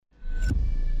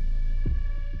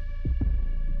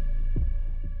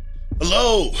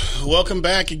Hello, welcome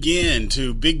back again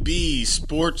to Big B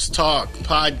Sports Talk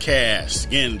Podcast.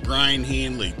 Again, Brian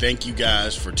Hanley, thank you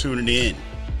guys for tuning in.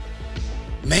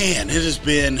 Man, it has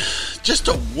been just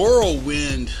a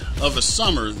whirlwind of a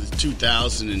summer,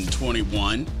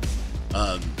 2021.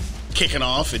 Kicking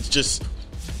off, it's just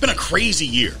been a crazy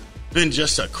year. Been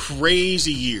just a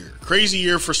crazy year. Crazy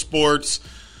year for sports.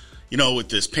 You know, with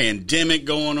this pandemic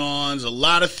going on, there's a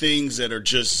lot of things that are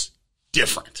just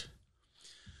different.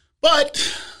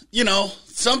 But, you know,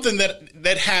 something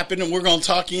that happened, and we're going to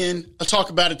talk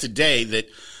about it today, that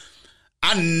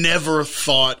I never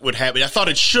thought would happen. I thought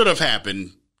it should have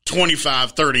happened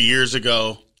 25, 30 years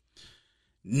ago.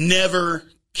 Never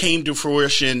came to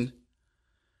fruition,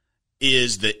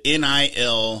 is the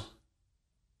NIL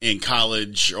in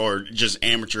college or just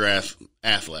amateur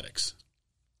athletics.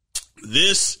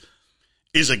 This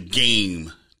is a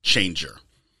game changer.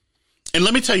 And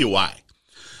let me tell you why.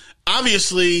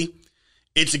 Obviously,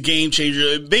 it's a game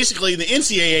changer. Basically, the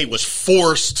NCAA was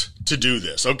forced to do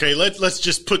this. Okay, let's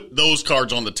just put those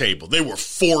cards on the table. They were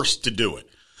forced to do it.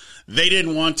 They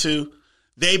didn't want to.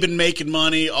 They've been making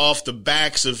money off the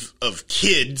backs of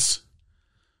kids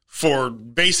for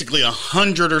basically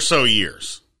 100 or so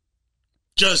years.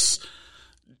 Just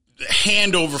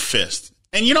hand over fist.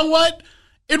 And you know what?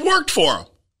 It worked for them.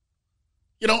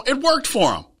 It worked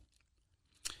for them.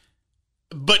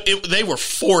 But they were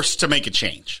forced to make a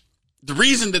change. The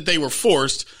reason that they were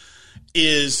forced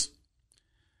is,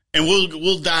 and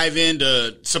we'll dive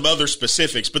into some other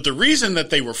specifics, but the reason that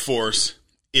they were forced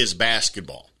is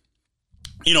basketball.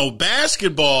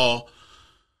 Basketball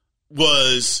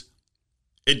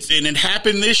it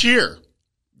happened this year.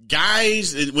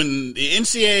 Guys, when the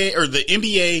NCAA or the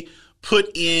NBA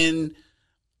put in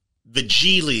the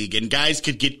G League and guys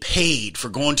could get paid for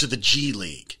going to the G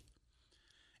League,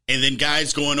 and then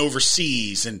guys going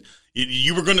overseas, and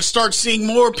you were going to start seeing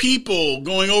more people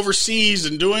going overseas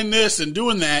and doing this and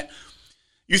doing that.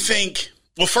 You think,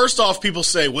 well, first off, people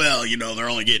say, well, they're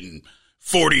only getting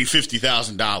 $40,000,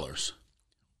 $50,000.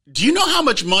 Do you know how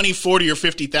much money $40,000 or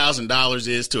 $50,000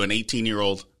 is to an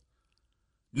 18-year-old,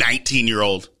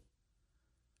 19-year-old?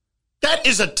 That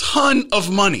is a ton of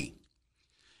money.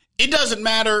 It doesn't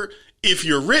matter if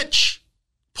you're rich,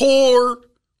 poor,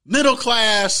 middle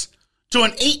class, to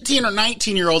an 18 or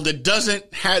 19-year-old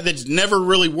that's never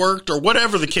really worked or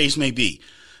whatever the case may be.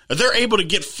 If they're able to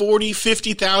get $40,000,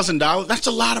 $50,000, that's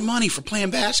a lot of money for playing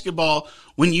basketball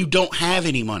when you don't have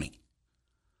any money.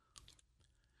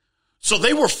 So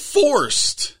they were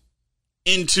forced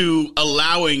into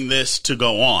allowing this to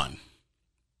go on.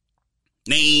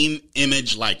 Name,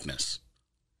 image, likeness.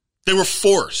 They were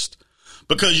forced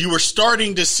because you were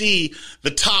starting to see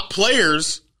the top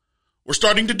players were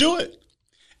starting to do it.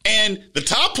 And the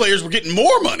top players were getting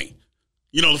more money.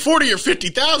 The 40 or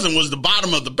 50,000 was the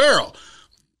bottom of the barrel.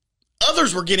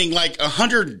 Others were getting like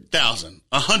 100,000,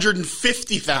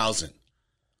 150,000.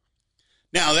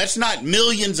 Now, that's not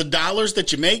millions of dollars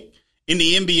that you make in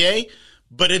the NBA,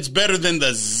 but it's better than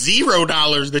the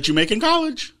 $0 that you make in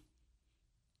college.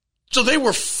 So they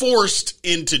were forced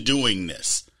into doing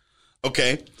this.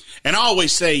 Okay. And I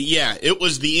always say, yeah, it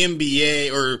was the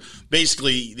NBA, or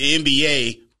basically the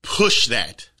NBA pushed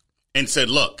that and said,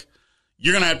 look,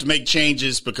 you're going to have to make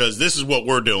changes because this is what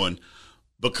we're doing,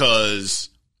 because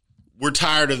we're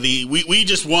tired of we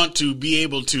just want to be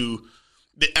able to.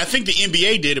 I think the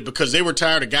NBA did it because they were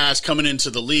tired of guys coming into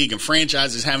the league and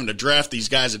franchises having to draft these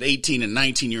guys at 18 and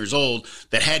 19 years old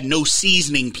that had no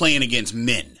seasoning playing against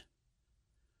men.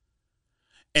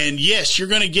 And yes, you're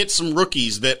going to get some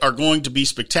rookies that are going to be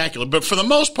spectacular, but for the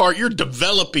most part, you're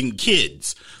developing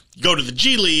kids. You go to the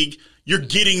G League, you're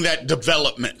getting that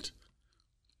development.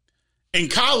 In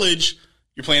college,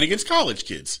 you're playing against college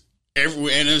kids.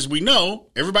 And as we know,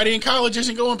 everybody in college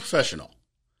isn't going professional.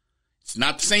 It's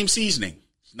not the same seasoning.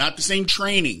 It's not the same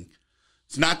training.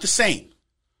 It's not the same.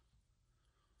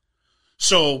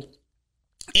 So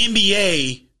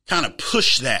NBA kind of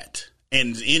pushed that,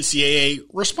 and the NCAA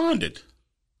responded.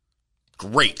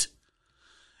 Great.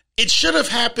 It should have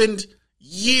happened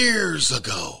years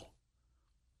ago.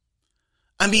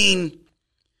 I mean,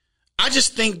 I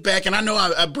just think back, and I know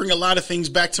I bring a lot of things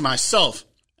back to myself.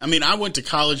 I mean, I went to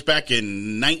college back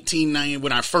in 1990.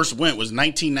 When I first went was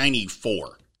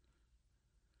 1994.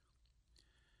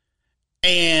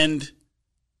 And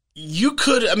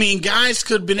guys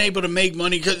could have been able to make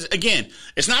money because, again,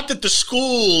 it's not that the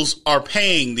schools are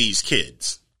paying these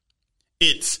kids.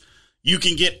 It's you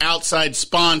can get outside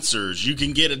sponsors. You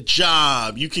can get a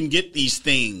job. You can get these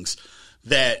things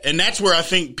and that's where I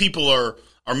think people are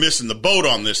missing the boat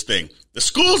on this thing. The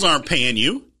schools aren't paying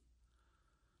you.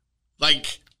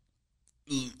 Like,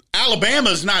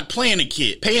 Alabama's not paying a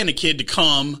kid to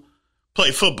come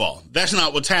play football. That's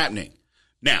not what's happening.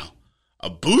 Now, a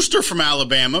booster from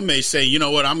Alabama may say, you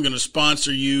know what, I'm going to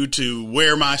sponsor you to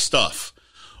wear my stuff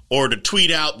or to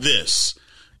tweet out this,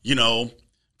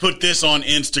 put this on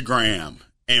Instagram,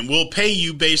 and we'll pay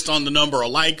you based on the number of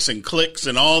likes and clicks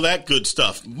and all that good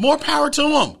stuff. More power to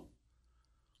them.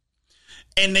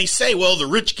 And they say, well, the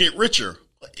rich get richer.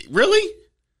 Really?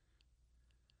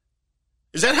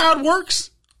 Is that how it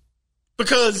works?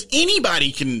 Because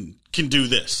anybody can do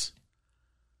this.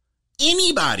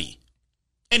 Anybody.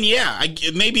 And yeah,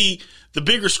 maybe the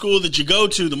bigger school that you go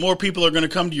to, the more people are going to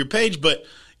come to your page. But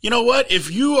you know what?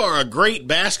 If you are a great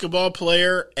basketball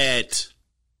player at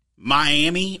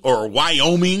Miami or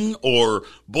Wyoming or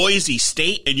Boise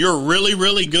State and you're really,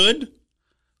 really good,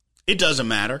 it doesn't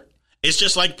matter. It's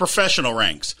just like professional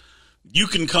ranks. You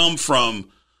can come from,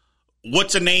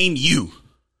 what's a name? You.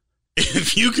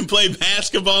 If you can play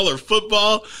basketball or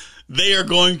football, they are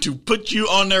going to put you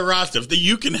on their roster. If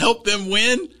you can help them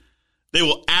win, they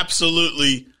will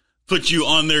absolutely put you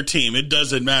on their team. It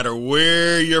doesn't matter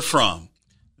where you're from.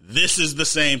 This is the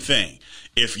same thing.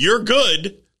 If you're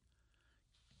good,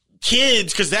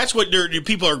 kids, because that's what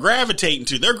people are gravitating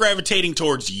to. They're gravitating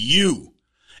towards you.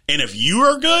 And if you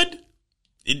are good,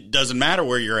 it doesn't matter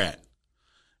where you're at.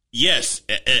 Yes,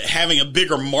 having a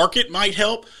bigger market might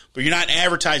help, but you're not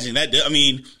advertising that. I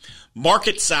mean,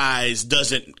 market size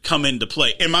doesn't come into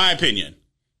play, in my opinion.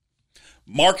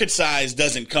 Market size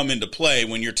doesn't come into play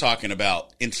when you're talking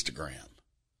about Instagram.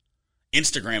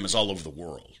 Instagram is all over the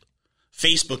world.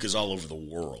 Facebook is all over the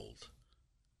world.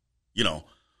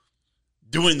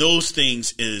 Doing those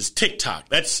things is TikTok.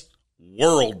 That's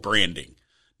world branding,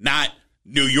 not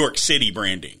New York City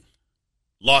branding,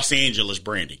 Los Angeles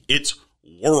branding. It's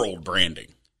world branding.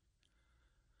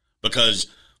 Because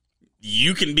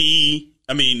you can be,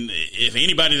 if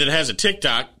anybody that has a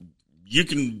TikTok, you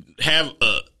can have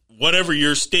whatever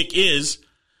your stick is.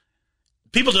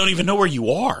 People don't even know where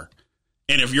you are.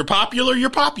 And if you're popular, you're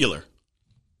popular.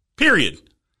 Period.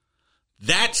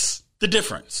 That's the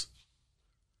difference.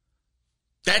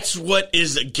 That's what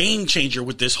is a game changer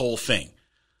with this whole thing.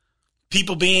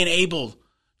 People being able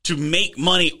to make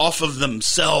money off of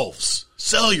themselves.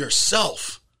 Sell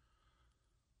yourself.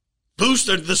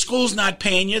 Booster, the school's not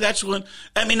paying you. That's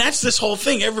this whole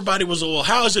thing. Everybody was, well,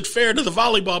 how is it fair to the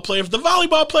volleyball player? If the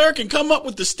volleyball player can come up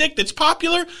with the stick that's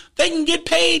popular, they can get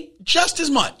paid just as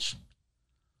much.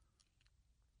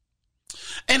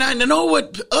 And I know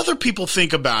what other people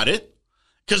think about it,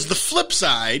 because the flip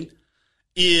side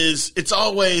is it's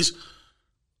always,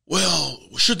 well,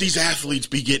 should these athletes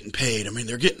be getting paid?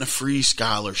 They're getting a free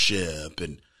scholarship.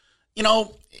 And,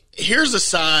 here's a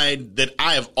side that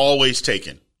I have always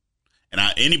taken. And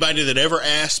anybody that ever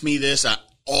asked me this, I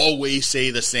always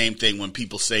say the same thing when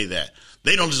people say that.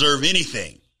 They don't deserve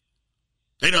anything.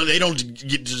 They don't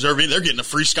deserve anything. They're getting a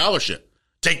free scholarship.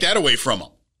 Take that away from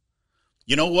them.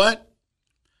 You know what?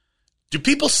 Do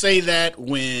people say that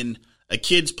when a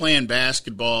kid's playing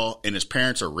basketball and his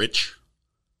parents are rich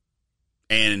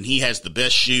and he has the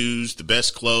best shoes, the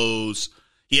best clothes,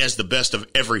 he has the best of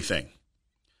everything?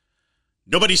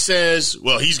 Nobody says,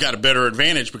 well, he's got a better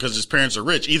advantage because his parents are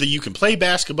rich. Either you can play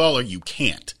basketball or you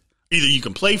can't. Either you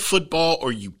can play football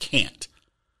or you can't.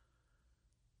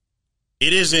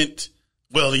 It isn't,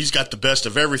 well, he's got the best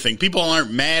of everything. People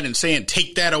aren't mad and saying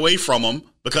take that away from him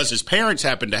because his parents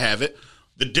happen to have it.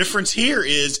 The difference here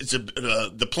is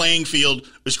the playing field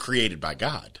was created by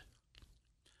God.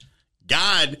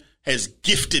 God has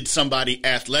gifted somebody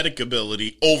athletic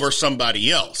ability over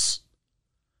somebody else.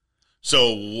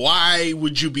 So why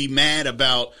would you be mad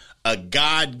about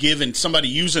somebody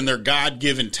using their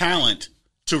God-given talent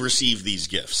to receive these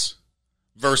gifts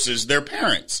versus their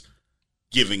parents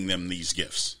giving them these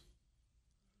gifts?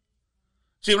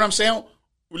 See what I'm saying?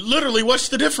 Literally, what's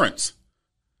the difference?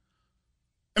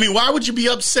 Why would you be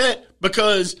upset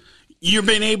because you're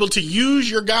being able to use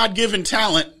your God-given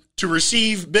talent to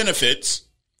receive benefits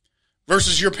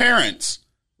versus your parents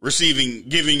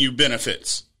giving you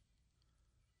benefits?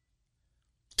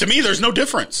 To me, there's no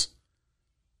difference.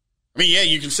 Yeah,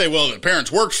 you can say, well, the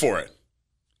parents worked for it.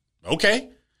 Okay.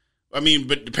 But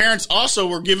the parents also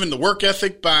were given the work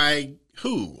ethic by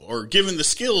who? Or given the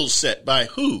skills set by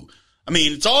who?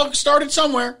 It's all started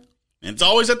somewhere, and it's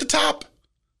always at the top.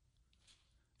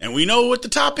 And we know what the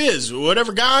top is.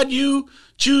 Whatever God you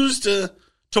choose to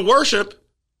worship,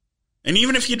 and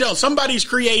even if you don't, somebody's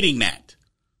creating that.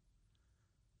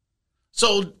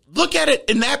 So look at it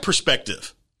in that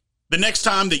perspective. The next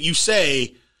time that you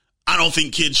say, I don't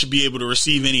think kids should be able to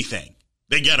receive anything,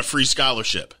 they got a free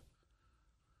scholarship.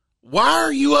 Why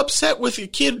are you upset with your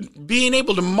kid being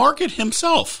able to market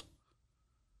himself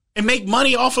and make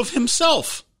money off of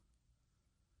himself?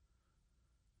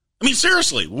 I mean,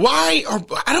 seriously,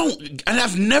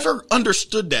 I've never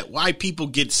understood that, why people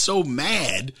get so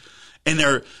mad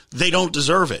and they don't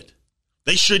deserve it.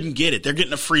 They shouldn't get it. They're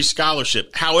getting a free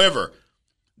scholarship. However,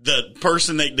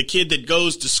 the kid that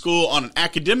goes to school on an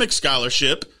academic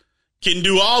scholarship can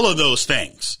do all of those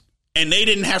things. And they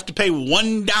didn't have to pay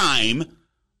one dime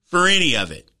for any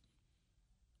of it.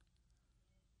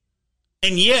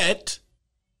 And yet,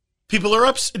 people are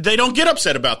upset. They don't get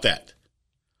upset about that.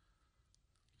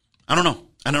 I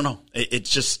don't know.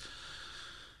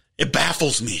 It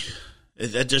baffles me.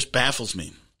 It just baffles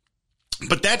me.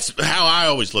 But that's how I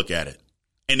always look at it.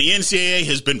 And the NCAA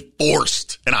has been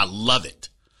forced, and I love it.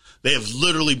 They have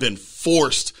literally been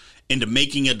forced into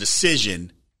making a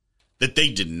decision that they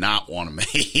did not want to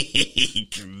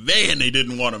make. Man, they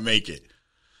didn't want to make it.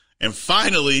 And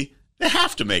finally, they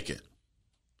have to make it.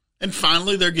 And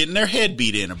finally, they're getting their head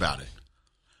beat in about it.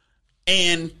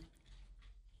 And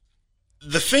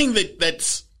the thing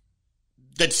that's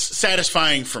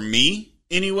satisfying for me,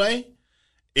 anyway,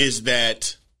 is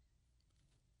that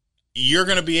you're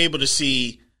going to be able to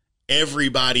see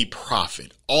everybody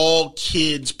profit. All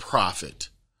kids profit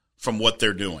from what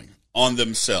they're doing on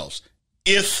themselves,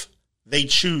 if they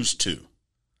choose to.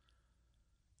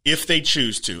 If they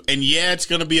choose to. And yeah, it's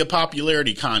going to be a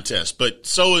popularity contest, but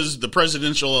so is the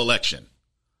presidential election.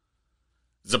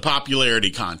 It's a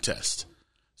popularity contest.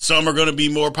 Some are going to be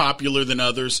more popular than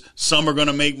others. Some are going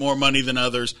to make more money than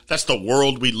others. That's the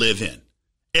world we live in.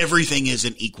 Everything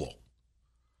isn't equal.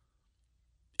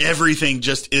 Everything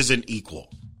just isn't equal.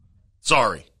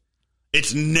 Sorry.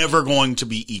 It's never going to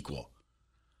be equal.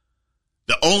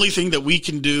 The only thing that we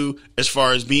can do as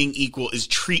far as being equal is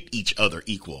treat each other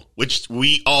equal, which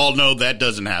we all know that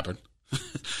doesn't happen.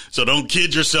 So don't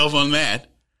kid yourself on that.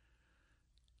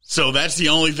 So that's the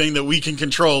only thing that we can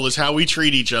control, is how we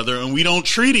treat each other, and we don't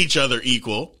treat each other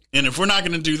equal. And if we're not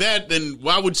going to do that, then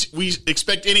why would we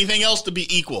expect anything else to be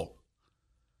equal?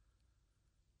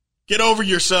 Get over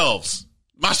yourselves,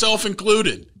 myself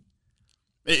included.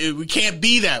 We can't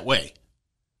be that way.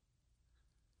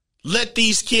 Let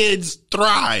these kids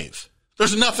thrive.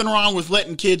 There's nothing wrong with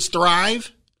letting kids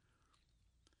thrive.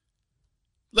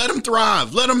 Let them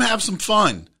thrive. Let them have some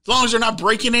fun. As long as they're not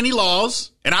breaking any laws.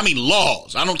 And I mean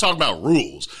laws. I don't talk about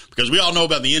rules, because we all know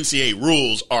about the NCAA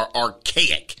rules are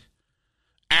archaic.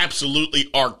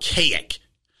 Absolutely archaic.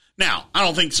 Now, I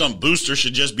don't think some booster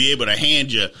should just be able to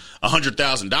hand you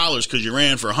 $100,000 because you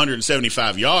ran for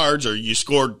 175 yards, or you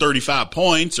scored 35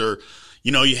 points, or,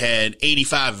 you had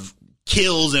 85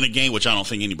 kills in a game, which I don't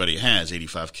think anybody has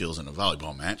 85 kills in a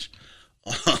volleyball match.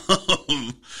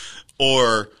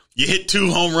 Or you hit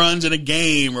 2 home runs in a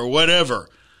game or whatever.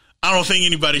 I don't think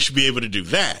anybody should be able to do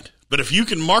that. But if you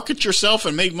can market yourself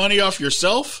and make money off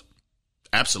yourself,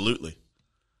 absolutely.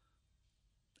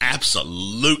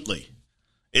 Absolutely.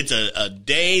 It's a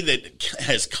day that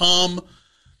has come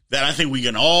that I think we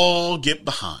can all get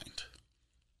behind.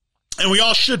 And we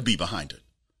all should be behind it.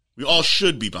 We all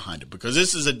should be behind it, because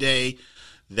this is a day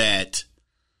that,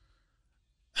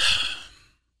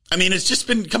 it's just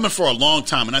been coming for a long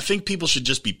time. And I think people should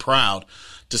just be proud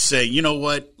to say, you know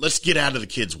what, let's get out of the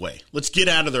kids' way. Let's get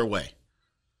out of their way.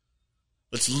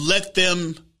 Let's let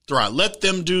them thrive. Let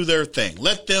them do their thing.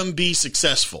 Let them be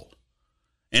successful.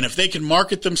 And if they can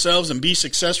market themselves and be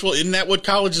successful, isn't that what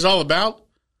college is all about?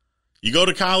 You go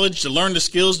to college to learn the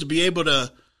skills to be able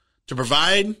to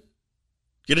provide,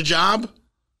 get a job.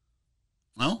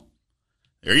 Well,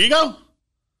 there you go.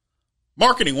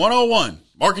 Marketing 101.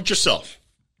 Market yourself.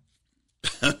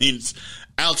 It's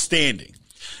outstanding.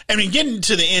 Getting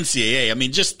to the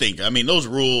NCAA, just think. Those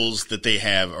rules that they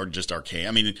have are just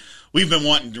archaic. We've been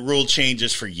wanting rule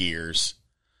changes for years.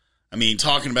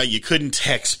 Talking about you couldn't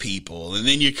text people, and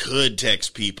then you could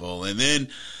text people, and then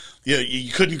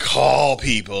you couldn't call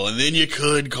people, and then you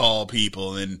could call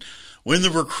people, and when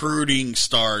the recruiting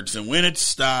starts and when it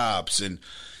stops, and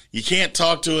you can't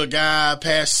talk to a guy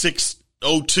past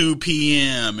 6:02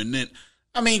 p.m. And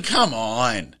then, come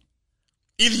on.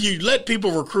 Either you let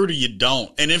people recruit or you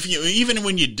don't. And even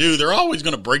when you do, they're always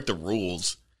going to break the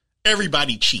rules.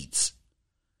 Everybody cheats.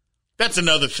 That's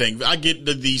another thing. I get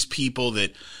to these people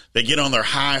that get on their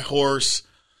high horse.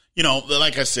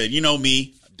 Like I said,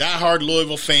 me, diehard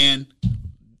Louisville fan,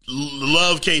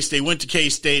 love K-State, went to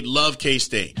K-State, love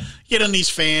K-State. Get on these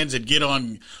fans that get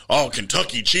on,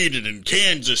 Kentucky cheated and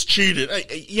Kansas cheated.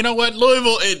 You know what?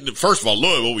 Louisville, first of all,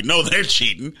 Louisville, we know they're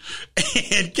cheating.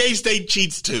 And K-State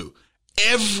cheats too.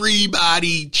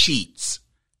 Everybody cheats.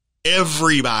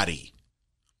 Everybody.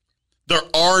 There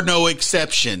are no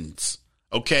exceptions,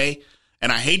 okay?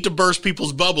 And I hate to burst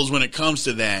people's bubbles when it comes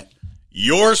to that.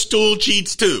 Your stool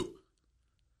cheats too.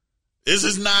 This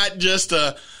is not just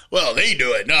well, they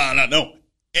do it. No.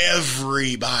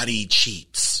 Everybody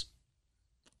cheats.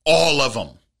 All of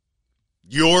them.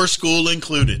 Your school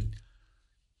included.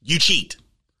 You cheat.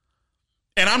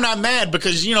 And I'm not mad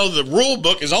because, the rule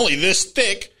book is only this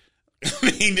thick.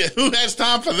 I mean, who has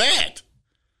time for that?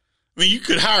 I mean, you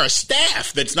could hire a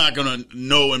staff that's not going to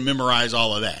know and memorize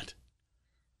all of that.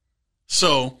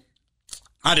 So,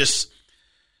 the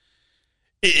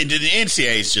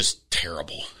NCAA is just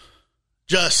terrible.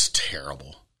 Just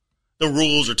terrible. The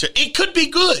rules are it could be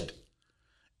good.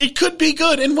 It could be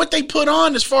good. And what they put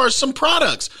on as far as some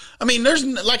products. I mean,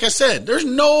 like I said, there's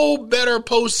no better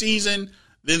postseason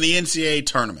than the NCAA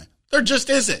tournament. There just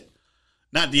isn't.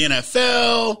 Not the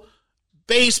NFL,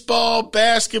 baseball,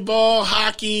 basketball,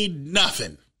 hockey,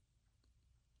 nothing.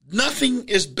 Nothing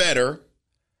is better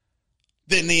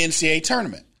than the NCAA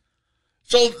tournament.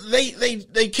 So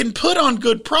they can put on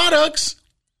good products.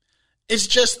 It's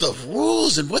just the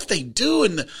rules and what they do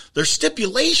and their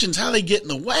stipulations, how they get in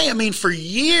the way. I mean, for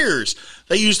years,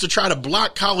 they used to try to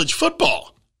block college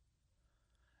football.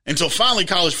 Until finally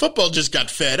college football just got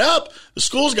fed up. The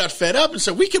schools got fed up and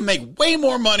said, we can make way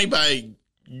more money by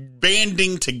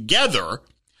banding together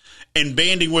and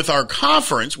banding with our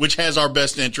conference, which has our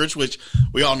best interest, which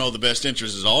we all know the best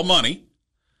interest is all money.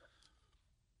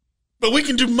 But we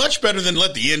can do much better than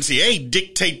let the NCAA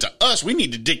dictate to us. We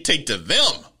need to dictate to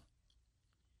them.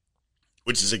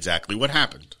 Which is exactly what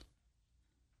happened.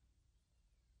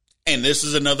 And this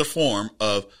is another form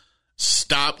of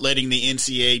stop letting the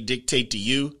NCAA dictate to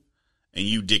you and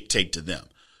you dictate to them.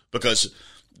 Because,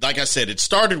 like I said, it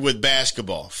started with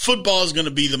basketball. Football is going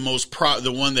to be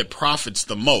the one that profits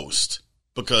the most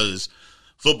because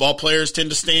football players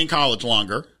tend to stay in college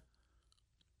longer.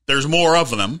 There's more of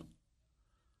them.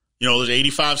 There's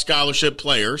 85 scholarship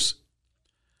players.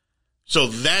 So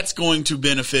that's going to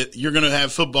benefit. You're going to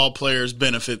have football players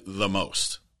benefit the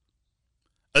most,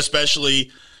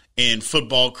 especially in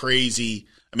football crazy.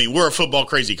 I mean, we're a football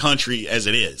crazy country as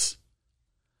it is.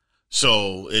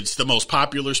 So it's the most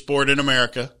popular sport in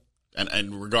America.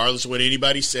 And regardless of what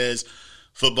anybody says,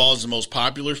 football is the most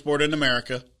popular sport in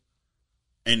America.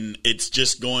 And it's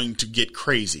just going to get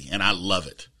crazy. And I love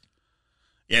it.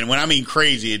 And when I mean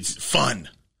crazy, it's fun.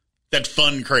 That's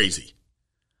fun crazy.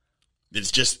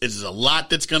 It's a lot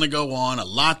that's going to go on, a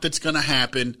lot that's going to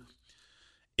happen.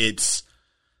 It's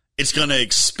going to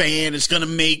expand. It's going to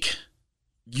make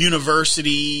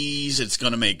universities. It's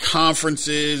going to make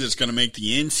conferences. It's going to make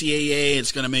the NCAA.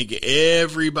 It's going to make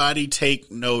everybody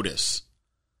take notice.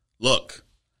 Look,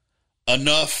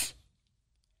 enough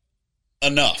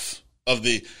of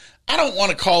the, I don't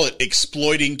want to call it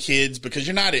exploiting kids because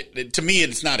to me,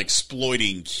 it's not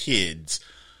exploiting kids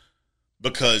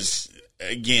because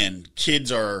again,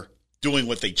 kids are doing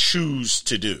what they choose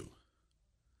to do.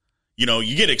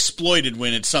 You get exploited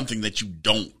when it's something that you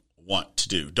don't want to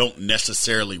do, don't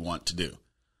necessarily want to do.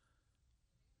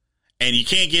 And you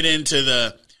can't get into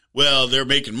they're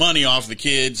making money off the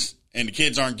kids and the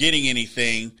kids aren't getting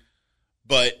anything.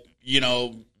 But,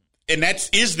 and that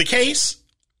is the case.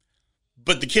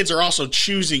 But the kids are also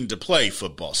choosing to play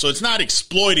football. So it's not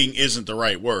exploiting isn't the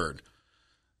right word.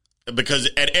 Because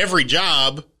at every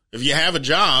job, if you have a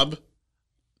job,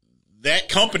 that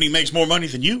company makes more money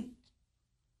than you.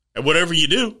 And whatever you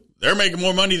do, they're making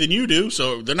more money than you do.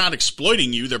 So they're not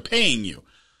exploiting you. They're paying you.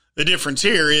 The difference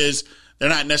here is they're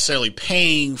not necessarily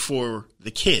paying for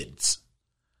the kids.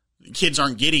 The kids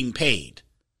aren't getting paid.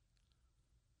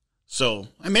 So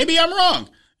and maybe I'm wrong.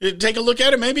 Take a look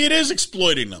at it. Maybe it is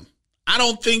exploiting them. I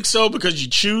don't think so because you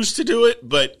choose to do it.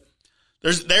 But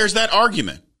there's that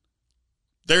argument.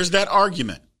 There's that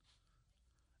argument.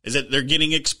 Is that they're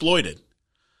getting exploited.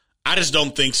 I just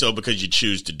don't think so because you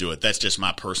choose to do it. That's just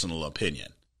my personal opinion.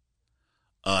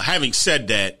 Having said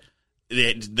that,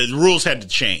 the rules had to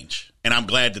change, and I'm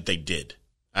glad that they did.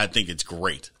 I think it's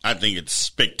great. I think it's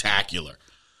spectacular.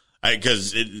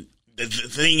 Because the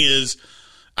thing is,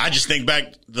 I just think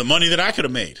back the money that I could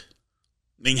have made.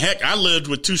 I mean, heck, I lived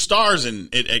with 2 stars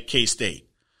at K-State.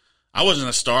 I wasn't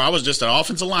a star. I was just an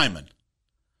offensive lineman.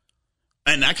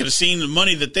 And I could have seen the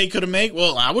money that they could have made.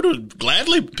 Well, I would have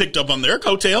gladly picked up on their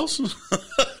coattails.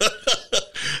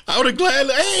 I would have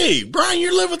gladly, hey, Brian,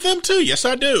 you live with them too? Yes,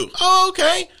 I do. Oh,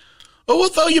 okay. Oh, we'll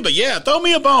throw you, but yeah, throw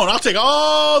me a bone. I'll take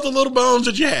all the little bones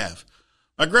that you have.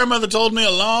 My grandmother told me a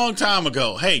long time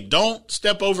ago, hey, don't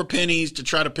step over pennies to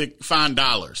try to find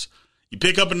dollars. You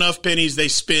pick up enough pennies, they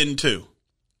spin too.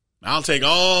 I'll take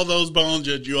all those bones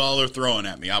that you all are throwing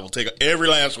at me. I will take every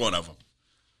last one of them.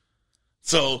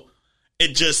 So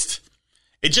it just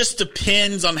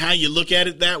depends on how you look at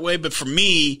it that way. But for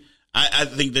me, I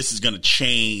think this is going to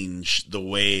change the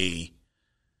way.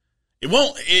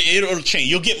 It'll change.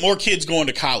 You'll get more kids going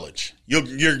to college.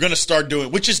 You're going to start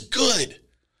doing, which is good.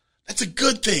 That's a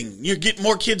good thing. You get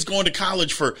more kids going to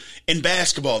college in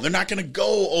basketball. They're not going to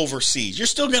go overseas. You're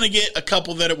still going to get a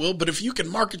couple that it will, but if you can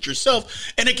market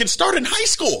yourself, and it can start in high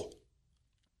school.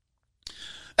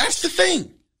 That's the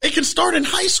thing. It can start in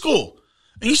high school.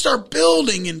 And you start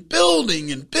building and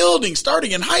building and building,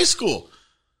 starting in high school.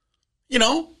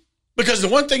 Because the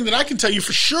one thing that I can tell you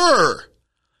for sure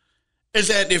is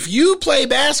that if you play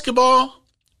basketball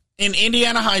in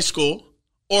Indiana high school,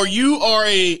 or you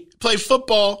play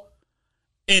football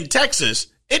in Texas,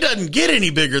 it doesn't get any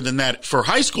bigger than that for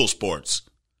high school sports.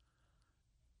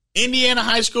 Indiana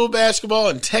high school basketball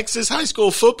and Texas high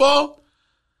school football,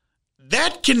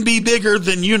 that can be bigger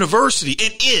than university.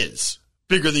 It is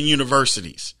bigger than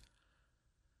universities.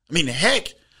 I mean, heck,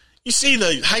 you see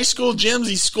the high school gyms,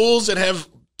 these schools that have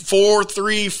 4,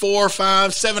 3, 4,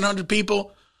 5, 700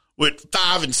 people with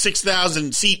 5,000 and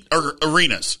 6,000 seat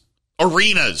arenas.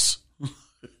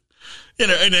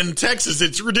 And in Texas,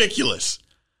 it's ridiculous.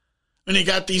 And you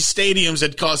got these stadiums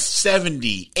that cost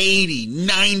 $70, $80,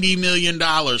 $90 million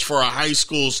for a high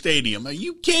school stadium. Are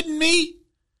you kidding me?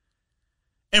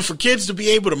 And for kids to be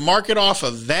able to market off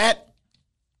of that,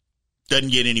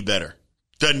 doesn't get any better.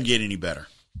 Doesn't get any better.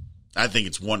 I think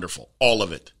it's wonderful. All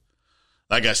of it.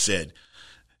 Like I said,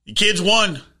 the kids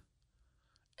won.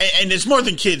 And it's more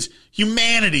than kids.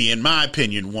 Humanity, in my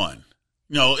opinion, won.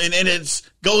 And it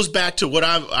goes back to what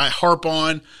I harp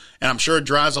on, and I'm sure it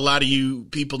drives a lot of you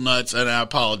people nuts, and I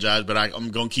apologize, but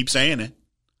I'm going to keep saying it.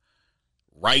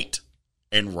 Right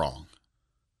and wrong.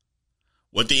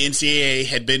 What the NCAA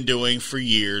had been doing for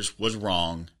years was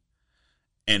wrong,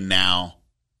 and now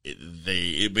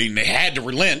they had to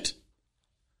relent,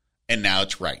 and now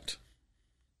it's right.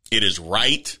 It is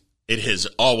right. It has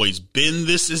always been.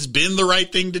 This has been the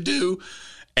right thing to do,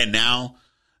 and now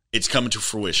it's coming to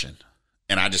fruition.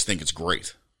 And I just think it's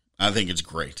great. I think it's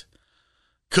great.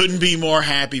 Couldn't be more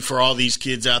happy for all these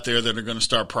kids out there that are going to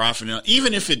start profiting.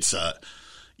 Even if it's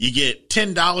you get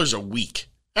 $10 a week.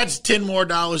 That's $10 more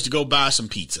to go buy some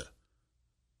pizza.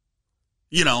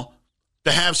 To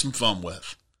have some fun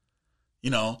with.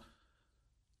 $10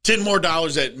 more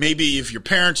that maybe if your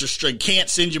parents are straight can't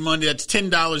send you money, that's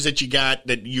 $10 that you got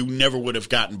that you never would have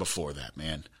gotten before that,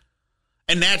 man.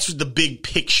 And that's the big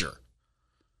picture.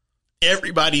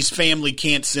 Everybody's family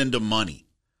can't send them money.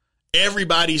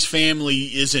 Everybody's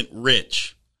family isn't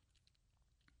rich.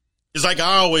 It's like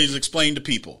I always explain to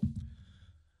people.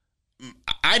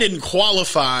 I didn't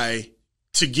qualify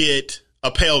to get a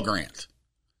Pell Grant.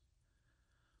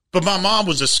 But my mom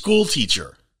was a school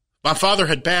teacher. My father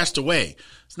had passed away.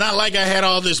 It's not like I had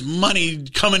all this money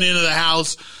coming into the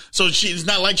house. So it's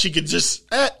not like she could just,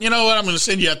 you know what, I'm going to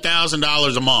send you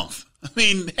 $1,000 a month. I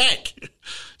mean, heck,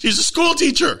 she's a school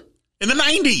teacher. In the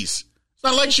 90s. It's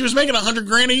not like she was making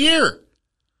 $100,000 a year.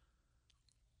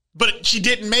 But she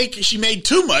made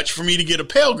too much for me to get a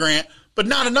Pell Grant, but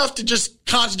not enough to just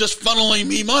funneling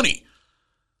me money.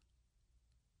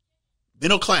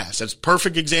 Middle class. That's a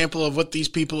perfect example of what these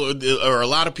people, or a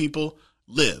lot of people,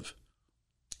 live.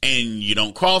 And you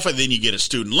don't qualify, then you get a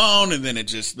student loan, and then it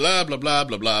just blah, blah, blah,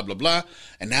 blah, blah, blah, blah.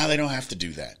 And now they don't have to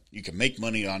do that. You can make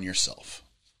money on yourself.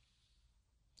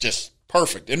 Just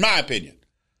perfect, in my opinion.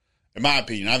 In my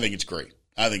opinion, I think it's great.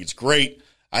 I think it's great.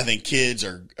 I think kids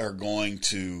are going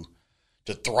to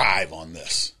thrive on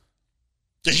this.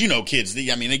 Because, kids, they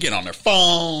get on their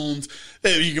phones.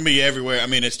 You can be everywhere.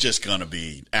 It's just going to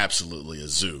be absolutely a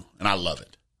zoo. And I love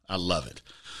it. I love it.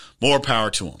 More power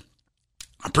to them.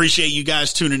 I appreciate you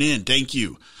guys tuning in. Thank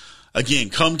you. Again,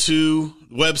 come to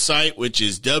the website, which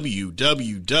is www.koolaid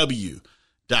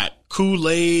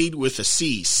with a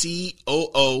C,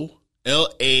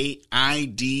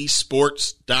 COOLAID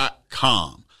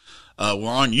sports.com. We're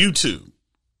on YouTube.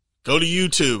 Go to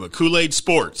YouTube at Kool-Aid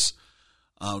Sports.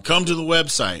 Come to the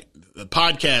website. The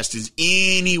podcast is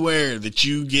anywhere that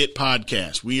you get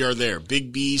podcasts. We are there.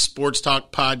 Big B Sports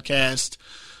Talk Podcast.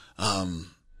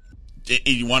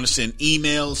 You want to send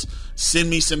emails, send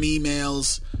me some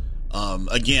emails.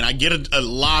 Again, I get a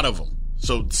lot of them.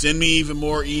 So send me even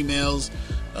more emails.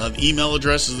 The email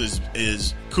address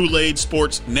is Kool-Aid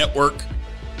Sports Network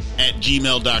at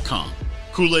gmail.com.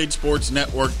 Kool-Aid Sports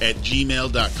Network at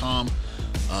gmail.com.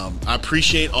 I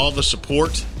appreciate all the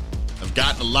support. I've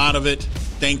gotten a lot of it.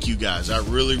 Thank you guys. I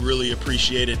really, really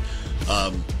appreciate it.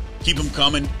 Keep them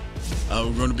coming.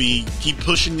 We're going to keep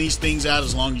pushing these things out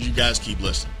as long as you guys keep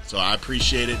listening. So I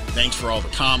appreciate it. Thanks for all the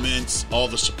comments, all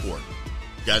the support.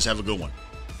 You guys have a good one.